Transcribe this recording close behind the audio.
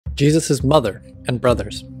Jesus' mother and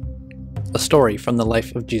brothers. A story from the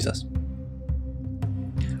life of Jesus.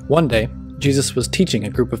 One day, Jesus was teaching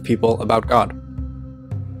a group of people about God.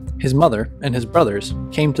 His mother and his brothers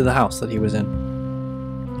came to the house that he was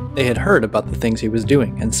in. They had heard about the things he was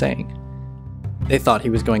doing and saying. They thought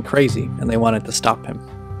he was going crazy and they wanted to stop him.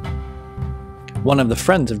 One of the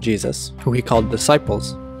friends of Jesus, who he called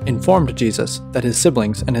disciples, informed Jesus that his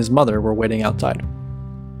siblings and his mother were waiting outside.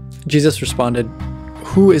 Jesus responded,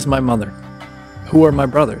 "Who is my mother? Who are my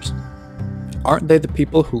brothers? Aren't they the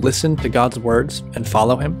people who listen to God's words and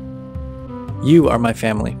follow him? You are my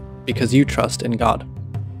family because you trust in God.